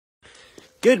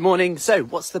Good morning. So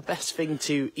what's the best thing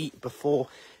to eat before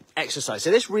exercise?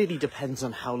 So this really depends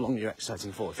on how long you're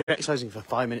exercising for. If you're exercising for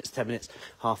 5 minutes, 10 minutes,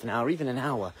 half an hour, even an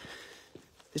hour,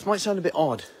 this might sound a bit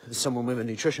odd as someone with a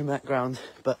nutrition background,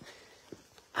 but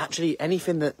actually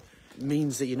anything that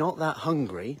means that you're not that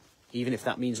hungry, even if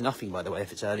that means nothing, by the way,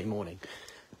 if it's early morning,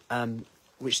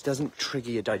 which doesn't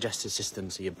trigger your digestive system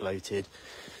so you're bloated,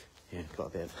 got a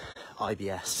bit of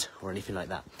IBS or anything like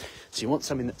that. So you want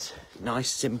something that's nice,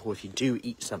 simple if you do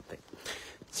eat something.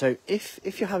 So if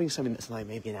you're having something that's like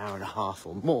maybe an hour and a half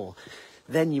or more,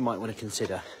 then you might want to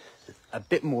consider a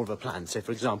bit more of a plan. So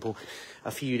for example,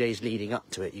 a few days leading up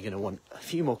to it, you're going to want a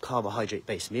few more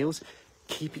carbohydrate-based meals,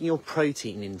 keeping your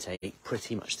protein intake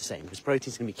pretty much the same, because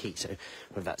protein's going to be key. So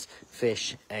whether that's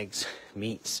fish, eggs,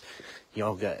 meats,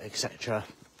 yogurt, etc.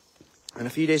 And a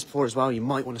few days before as well, you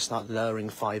might want to start lowering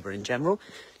fibre in general,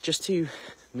 just to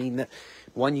mean that,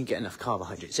 one, you get enough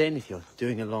carbohydrates in if you're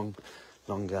doing a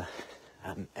longer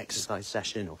exercise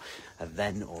session or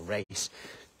event or race.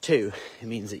 Two, it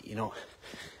means that you're not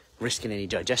risking any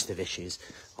digestive issues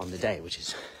on the day, which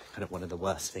is kind of one of the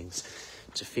worst things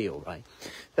to feel, right?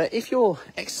 But if you're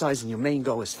exercising, your main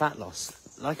goal is fat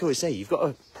loss, like I always say, you've got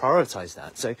to prioritise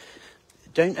that. So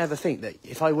don't ever think that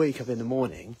if I wake up in the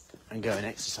morning and go and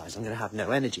exercise, I'm going to have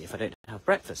no energy if I don't have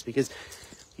breakfast, because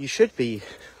you should be,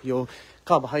 your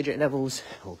carbohydrate levels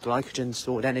or glycogen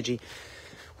stored energy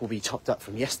will be topped up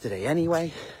from yesterday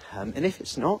anyway. And if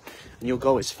it's not, and your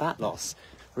goal is fat loss,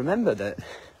 remember that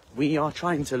we are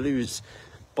trying to lose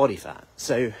body fat.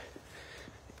 So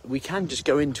we can just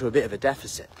go into a bit of a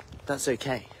deficit. That's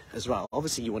okay as well.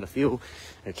 Obviously you want to feel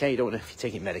okay, you don't want to, if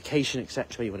you're taking medication,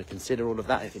 etc., you want to consider all of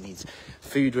that. If it needs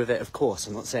food with it, of course,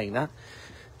 I'm not saying that.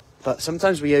 But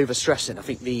sometimes we overstress it. I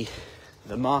think the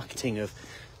marketing of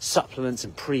supplements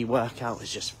and pre-workout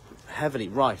is just heavily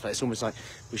rife. Like, it's almost like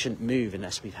we shouldn't move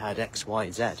unless we've had X,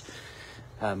 Y, Z,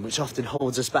 which often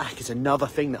holds us back. It's another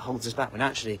thing that holds us back, when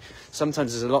actually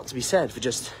sometimes there's a lot to be said for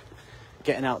just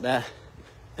getting out there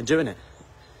and doing it.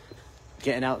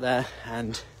 Getting out there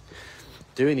and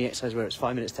doing the exercise, where it's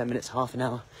 5 minutes, 10 minutes, half an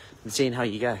hour, and seeing how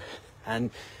you go.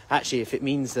 And actually, if it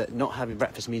means that not having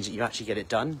breakfast means that you actually get it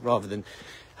done, rather than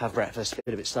have breakfast,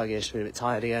 feel a bit sluggish, feel a bit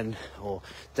tired again, or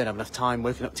don't have enough time,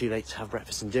 woken up too late to have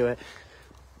breakfast and do it,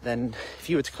 then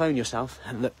if you were to clone yourself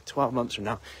and look 12 months from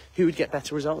now, who would get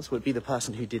better results? Would be the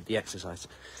person who did the exercise.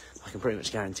 I can pretty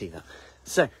much guarantee that.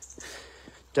 So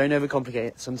don't overcomplicate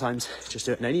it. Sometimes just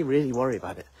do it, and only really worry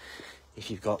about it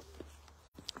if you've got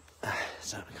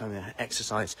some kind of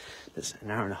exercise that's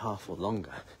an hour and a half or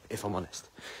longer, if I'm honest.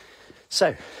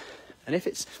 So, and if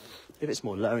it's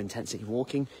more low intensity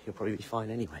walking, you'll probably be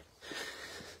fine anyway.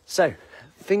 So,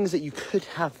 things that you could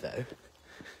have though,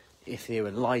 if they were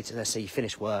light, let's say you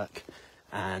finish work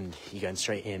and you're going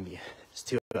straight in, but it's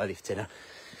too early for dinner,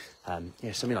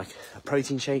 something like a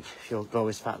protein shake. If your goal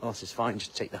is fat loss, is fine,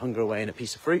 just take the hunger away, and a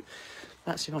piece of fruit,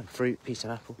 that's fine. Fruit, piece of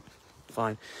apple,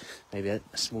 fine. Maybe a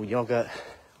small yogurt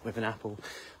with an apple,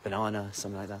 banana,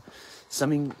 something like that.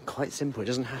 Something quite simple. It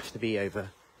doesn't have to be you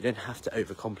don't have to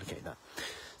overcomplicate that.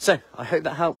 So, I hope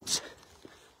that helps.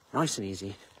 Nice and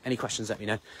easy. Any questions, let me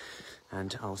know,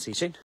 and I'll see you soon.